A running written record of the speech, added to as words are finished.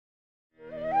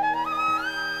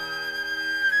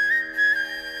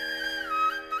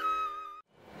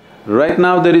Right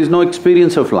now there is no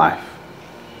experience of life.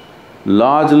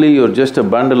 Largely you're just a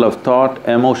bundle of thought,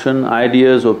 emotion,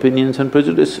 ideas, opinions and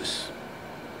prejudices.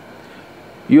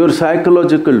 Your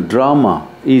psychological drama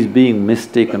is being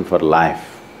mistaken for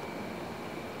life.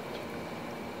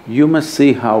 You must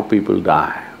see how people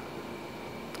die.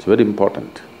 It's very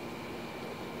important.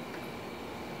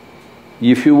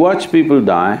 If you watch people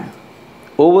die,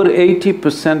 over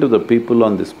 80% of the people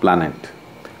on this planet,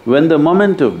 when the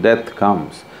moment of death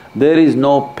comes, there is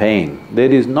no pain,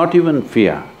 there is not even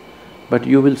fear, but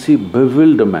you will see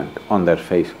bewilderment on their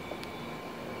face.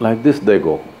 Like this they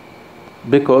go.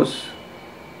 Because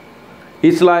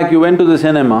it's like you went to the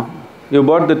cinema, you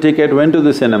bought the ticket, went to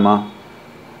the cinema,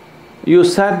 you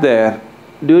sat there,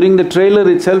 during the trailer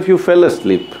itself you fell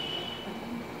asleep.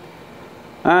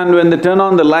 And when they turn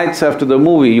on the lights after the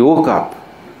movie, you woke up.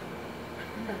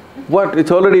 What,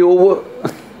 it's already over?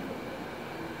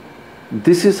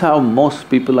 This is how most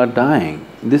people are dying.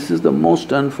 This is the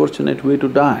most unfortunate way to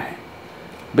die.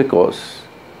 Because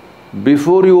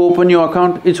before you open your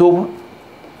account, it's over.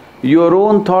 Your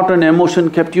own thought and emotion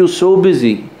kept you so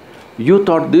busy, you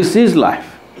thought this is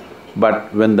life.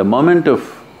 But when the moment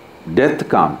of death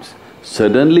comes,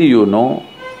 suddenly you know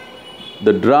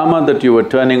the drama that you were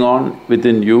turning on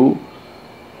within you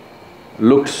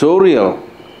looked so real,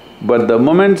 but the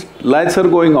moment lights are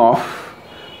going off,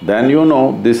 then you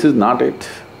know this is not it.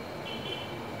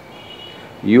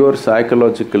 Your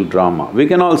psychological drama, we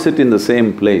can all sit in the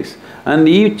same place and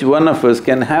each one of us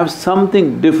can have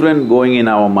something different going in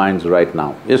our minds right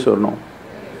now, yes or no?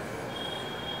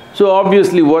 So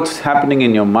obviously what's happening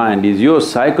in your mind is your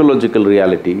psychological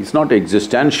reality, it's not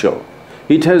existential.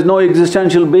 It has no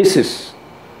existential basis.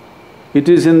 It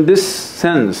is in this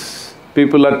sense,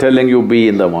 people are telling you be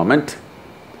in the moment,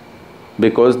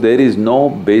 because there is no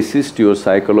basis to your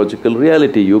psychological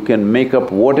reality, you can make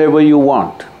up whatever you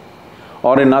want.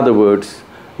 Or in other words,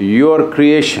 your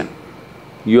creation,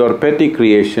 your petty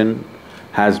creation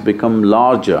has become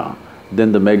larger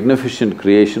than the magnificent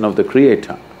creation of the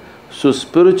Creator. So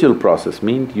spiritual process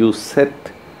means you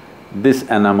set this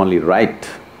anomaly right.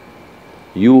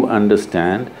 You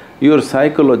understand your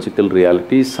psychological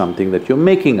reality is something that you're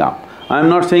making up. I'm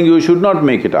not saying you should not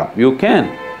make it up, you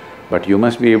can, but you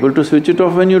must be able to switch it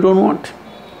off when you don't want.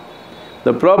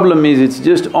 The problem is it's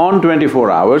just on 24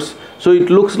 hours, so it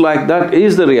looks like that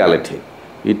is the reality.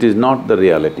 It is not the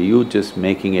reality, you're just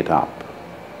making it up.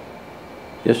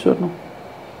 Yes or no?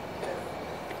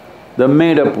 The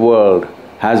made-up world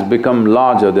has become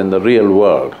larger than the real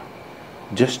world.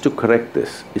 Just to correct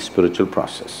this is spiritual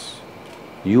process.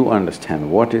 You understand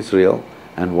what is real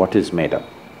and what is made up.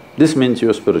 This means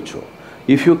you're spiritual.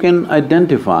 If you can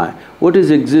identify what is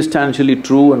existentially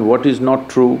true and what is not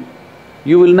true,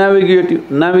 you will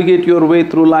navigate your way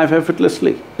through life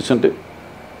effortlessly, isn't it?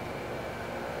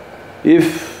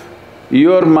 If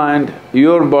your mind,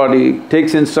 your body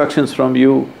takes instructions from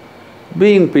you,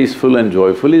 being peaceful and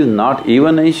joyful is not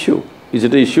even an issue. Is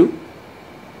it an issue?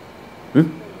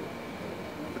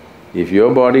 If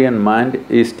your body and mind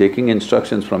is taking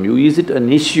instructions from you, is it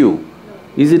an issue?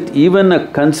 Is it even a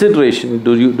consideration?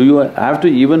 Do you have to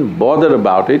even bother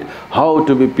about it, how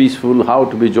to be peaceful, how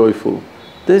to be joyful?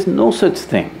 There's no such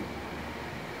thing.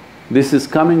 This is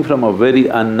coming from a very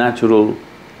unnatural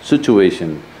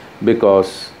situation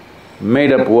because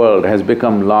made-up world has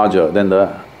become larger than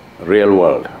the real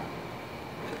world.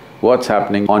 What's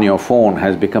happening on your phone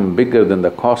has become bigger than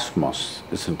the cosmos,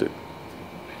 isn't it?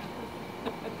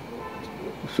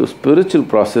 So spiritual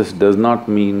process does not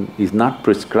mean… is not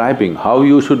prescribing how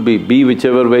you should be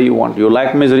whichever way you want. You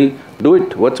like misery, do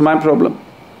it, what's my problem?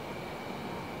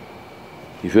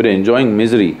 If you're enjoying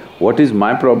misery, what is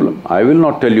my problem? I will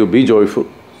not tell you be joyful.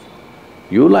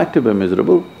 You like to be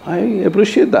miserable, I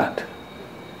appreciate that.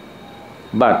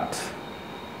 But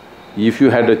if you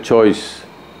had a choice,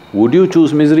 would you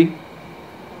choose misery?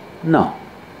 No.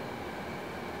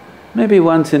 Maybe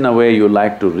once in a way you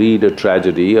like to read a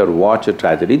tragedy or watch a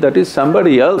tragedy, that is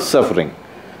somebody else suffering,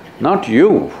 not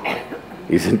you,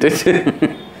 isn't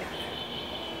it?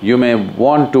 You may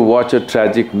want to watch a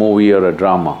tragic movie or a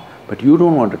drama, but you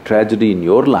don't want a tragedy in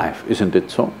your life, isn't it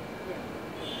so?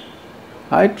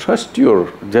 I trust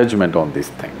your judgment on these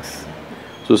things.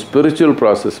 So spiritual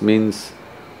process means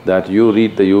that you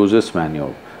read the user's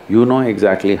manual, you know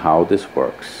exactly how this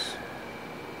works.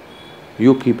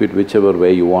 You keep it whichever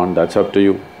way you want, that's up to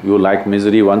you. You like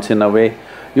misery once in a way,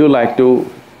 you like to…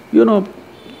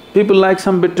 people like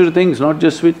some bitter things, not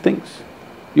just sweet things.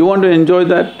 You want to enjoy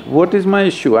that, what is my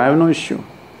issue? I have no issue.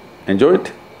 Enjoy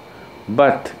it.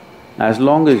 But as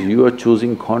long as you are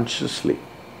choosing consciously,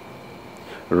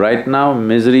 Right now,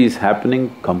 misery is happening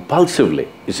compulsively,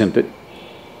 isn't it?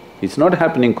 It's not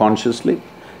happening consciously,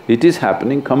 it is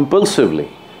happening compulsively.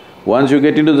 Once you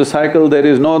get into the cycle, there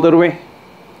is no other way.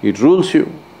 It rules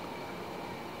you.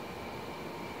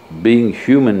 Being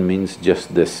human means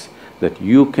just this, that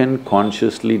you can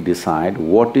consciously decide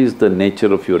what is the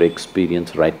nature of your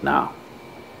experience right now.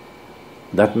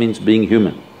 That means being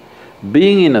human.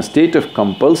 Being in a state of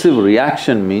compulsive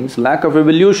reaction means lack of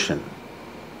evolution.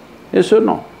 Yes or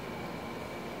no?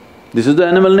 This is the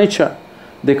animal nature.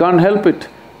 They can't help it.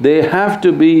 They have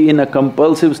to be in a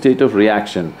compulsive state of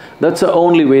reaction. That's the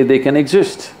only way they can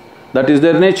exist. That is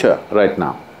their nature right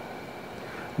now.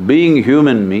 Being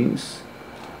human means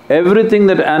everything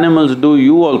that animals do,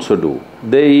 you also do.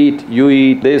 They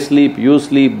eat, they sleep, you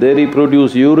sleep, they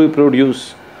reproduce, you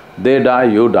reproduce, they die,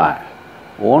 you die.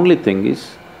 Only thing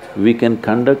is, we can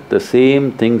conduct the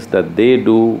same things that they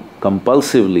do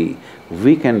compulsively,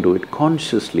 we can do it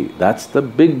consciously. That's the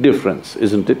big difference,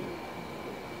 isn't it?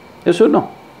 Yes or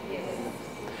no?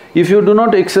 If you do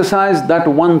not exercise that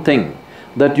one thing,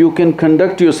 that you can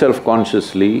conduct yourself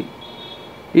consciously,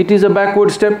 it is a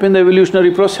backward step in the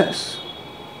evolutionary process.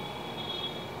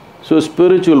 So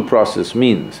spiritual process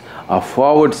means a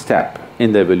forward step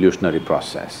in the evolutionary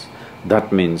process.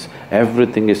 That means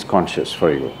everything is conscious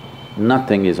for you,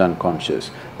 nothing is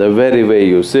unconscious. The very way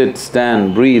you sit,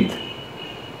 stand, breathe,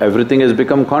 everything has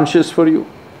become conscious for you.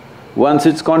 Once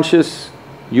it's conscious,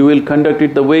 you will conduct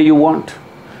it the way you want.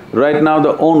 Right now,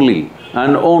 the only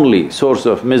and only source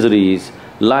of misery is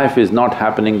life is not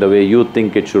happening the way you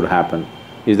think it should happen.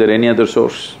 Is there any other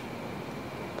source?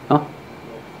 Huh?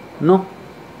 No.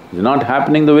 It's not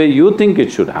happening the way you think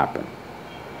it should happen.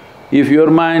 If your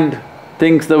mind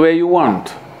thinks the way you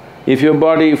want, if your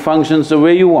body functions the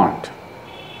way you want,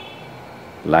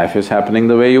 life is happening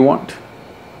the way you want.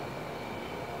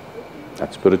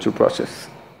 That's spiritual process.